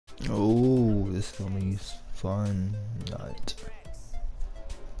this is gonna be fun night.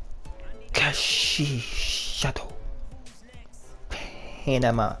 Kashi Shadow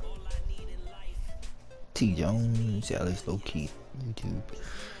Panama T Jones, Alex Lowkey, YouTube.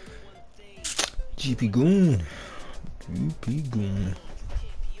 GP Goon.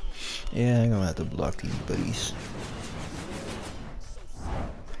 Yeah, I'm gonna have to block these buddies.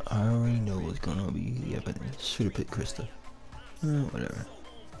 I already know what's gonna be. Yeah, but should have picked Krista. Whatever.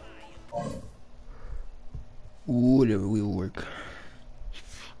 Whatever will work.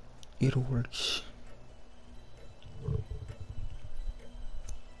 It'll work.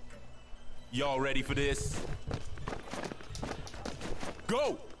 Y'all ready for this?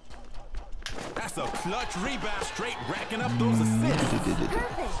 Go! That's a clutch rebound, straight racking up those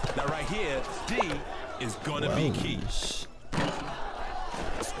assists. Now right here, D is gonna be key. Squeeze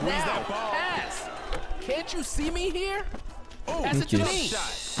that ball. Pass. Can't you see me here? Oh, pass it to me.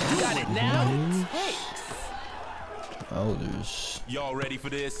 You got it now. Oh, there's. Y'all ready for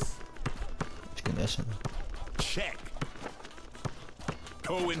this? Check.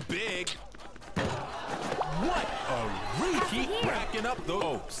 Going big. What a keep racking up those.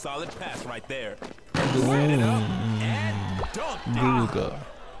 Oh, solid pass right there. Set it up and dunk.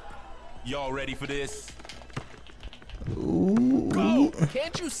 Y'all ready for this? Go.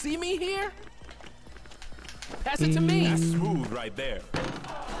 Can't you see me here? Pass it to me. That's smooth right there.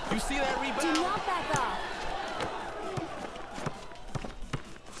 You see that rebound? Do not back off.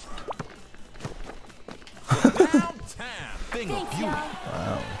 Downtown. Thing of beauty.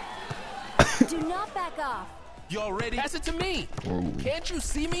 Wow. Do not back off. Y'all ready? Pass it to me. Whoa. Can't you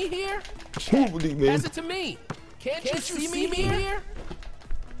see me here? Holy man. Pass it to me. Can't you see me here?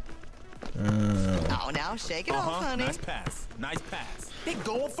 Oh, now shake it off, honey. Nice pass. Nice pass. They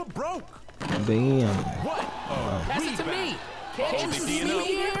going for broke. Bam. What? Pass it to me. Can't you see me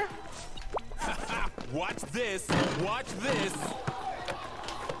here? Watch this. Watch this.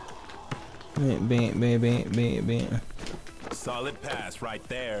 Bam. Solid pass right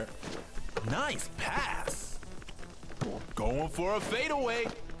there. Nice pass. Going for a fadeaway.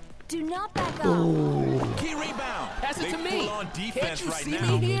 Do not back off. Key rebound. Pass it to me. Full on defense Can't you right see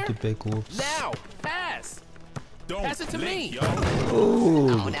now. me here? The Now, pass. Don't pass it to blink, me. Yo.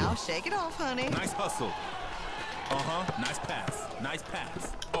 Oh, now shake it off, honey. Nice hustle. Nice pass. Nice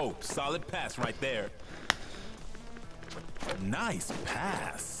pass. Oh, solid pass right there. Nice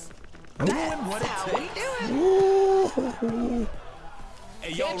pass. Doing what it takes.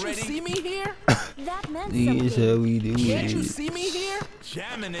 Hey, y'all Can't ready? you see me here? That meant This is something. how we do Can't you it. see me here?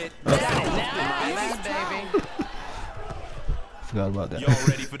 Jamming it. Nice, baby. Forgot about that. Y'all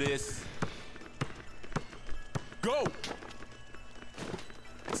ready for this? Go!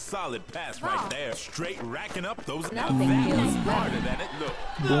 Solid pass right there. Straight racking up those. Now that was harder than it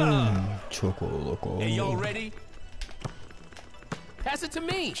looked. Boom. Choco loco. Hey, y'all ready? Pass it to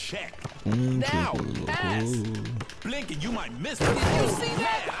me. Check. Now, pass. Blink and you might miss it. Did you see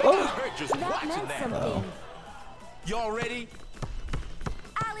that? I heard just That watching meant that. something. Y'all ready?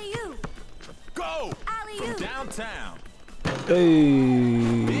 Alley-oop. Go! Alley-oop. From downtown.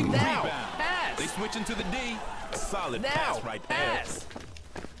 Hey. Big Now, rebound. pass. They switching to the D. Solid Now, pass right pass.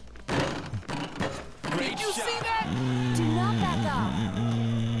 there. Great Did you shot. see that? Do not back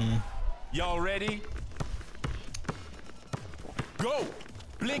off. Y'all ready? Go!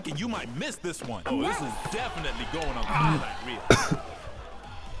 Blink and you might miss this one. Oh, this is definitely going on the highlight reel.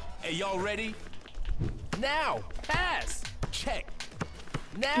 Hey, y'all ready? Now, pass. Check.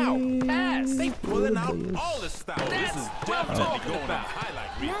 Now, pass. They pulling out all the style. This That's is what I'm definitely talking going on the about.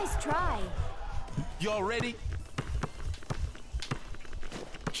 highlight reel. Nice try. Y'all ready?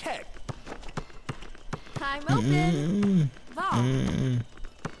 Check. Time open. Ball.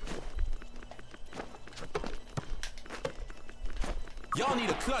 Y'all need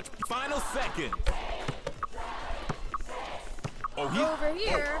a clutch final second. Oh, Over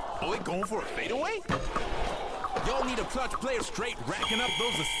here. Oh, it going for a fadeaway? Y'all need a clutch player straight racking up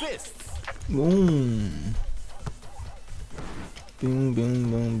those assists. Boom. Boom, boom,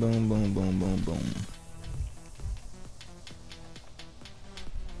 boom, boom, boom, boom, boom, boom.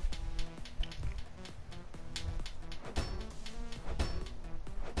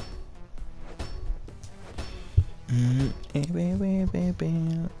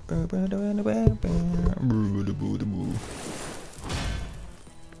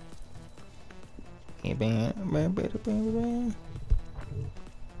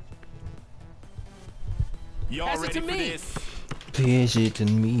 Y'all Pass it ready to for me. this? Pass it to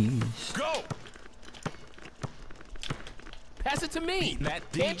me. Go! Pass it to me. Beating that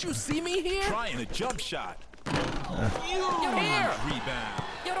D. Can't you see me here? Trying a jump shot. You're here. Rebound.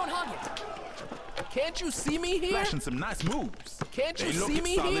 You don't hug it. Can't you see me here? Flashing some nice moves. Can't you They see looking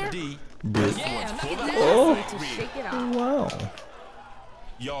me solid here? D. Bruh. Yeah, For the Oh. To shake it off. Wow.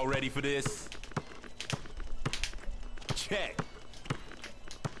 Y'all ready for this? Check.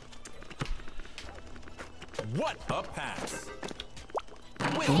 What a pass.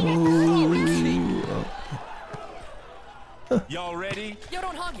 Y'all ready? Yo,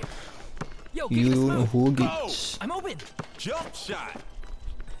 don't hug him. Yo, kick it You smooth. who gets I'm open. Jump shot.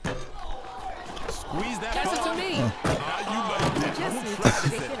 Squeeze that Pass it to ball. me. You like that. Just Don't need to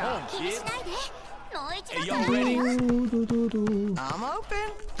practice shake at it home, off. kid. もう一 Hey, 度 y'all ready? I'm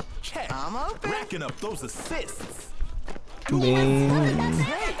open. Check. I'm open. Racking up those assists. Man.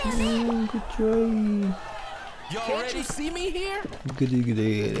 Good try. Y'all Can't ready? you see me here?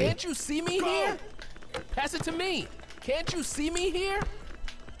 Good. Can't you see me here? Pass it to me. Can't you see me here?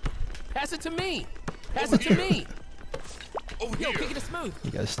 Pass it to me. Pass it to me. Over Yo, here. kick it smooth.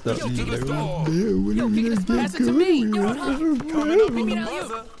 You gotta stop Yo, me. kick it Like, smooth. what Yo, kick it pass it to me. Yo, don't hug him. Coming up on the me now, you.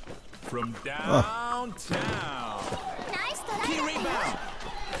 buzzer. From downtown. ナイストライ Key だったよ rebound.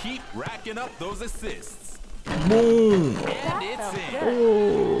 Keep racking up those assists. Boom. And it's in.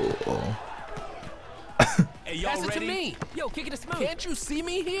 Oh. Hey, y'all Pass it to ready? me. Yo, kick it smooth. Can't you see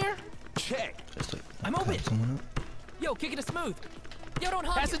me here? Check. Just like, I'm open. cut someone up. Yo, kick it smooth. Yo, don't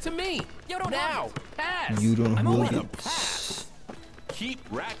hug Pass it to me. Yo, don't now. Pass. You don't I'm hold open. it. Keep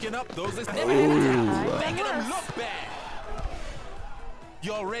racking up those assists. Never had a time. Making them look bad.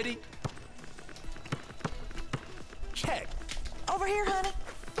 Y'all ready? Check. Over here, honey.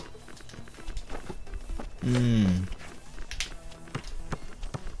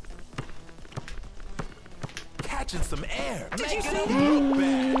 Catching some air. you Making see them look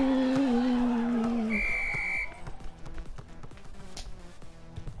bad.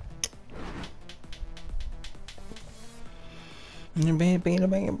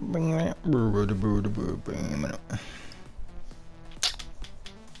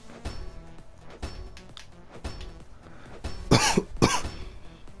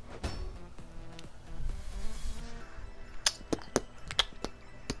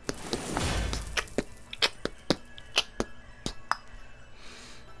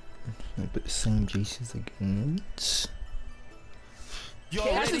 Put the same Jaces Y'all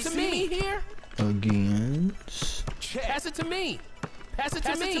Pass ready? it to me here. against. Check. Pass it to me. Pass it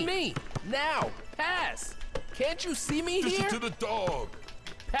to me. Now. Pass. Can't you see me Dish here? it to the dog.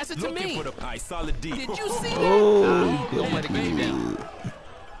 Pass it to Looking me. for the pie. Solid D. Did you see that? Oh, Don't let it get you down.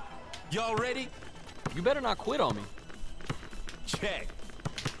 Y'all ready? You better not quit on me. Check.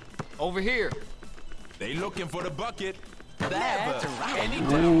 Over here. They looking for the bucket. That's Never. right. Any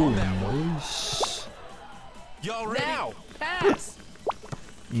down on that one. nice. Y'all ready? Now. Pass.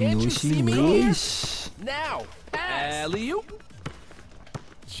 Can't you see me here? Nice. Now. Pass. Alley-oop.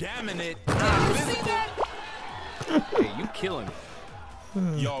 Jamming it. Did you see that? Hey, you killing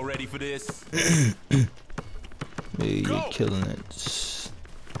me. Y'all ready for this? Hey, you're Go. killing it.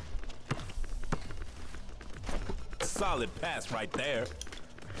 Solid pass right there.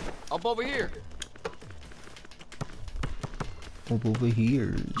 Up over here. Up over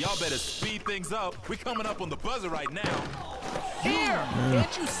here. Y'all better speed things up. We coming up on the buzzer right now. Here.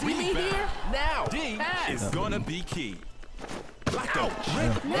 Can't you see me Rebound. here? Now. D Pass. is gonna be key. Like a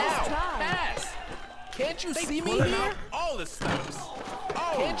brick. Now. Pass. Can't you see me Pulling here? out all the stops.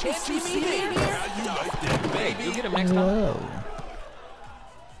 Oh, Can't you see me here? how you like that, Hey, baby? you'll get him next time. Wow.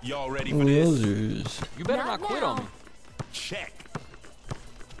 Y'all ready for this? Wowzers. You better Not not quit on me. now. Check.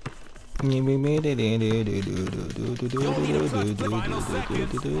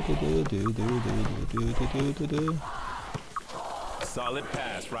 Solid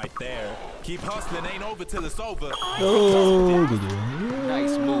pass right there. Keep hustling, ain't over till it's over.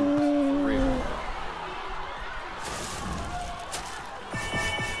 Nice move. For real.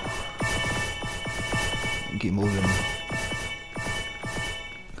 Get moving.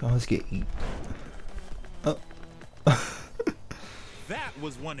 Come on, let's get eat. Oh. That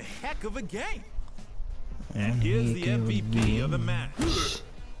was one heck of a game. And here's the MVP of the match.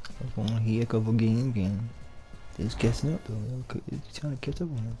 One heck of a game. Just catching up though. It's trying to catch up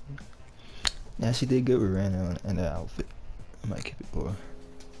on it. Yeah, she did good with Rana and the outfit. I might keep it for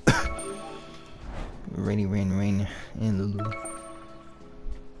Rainy, Rain, and Lulu.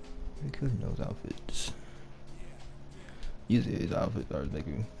 Very good in those outfits. Usually his outfits are like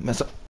mess up.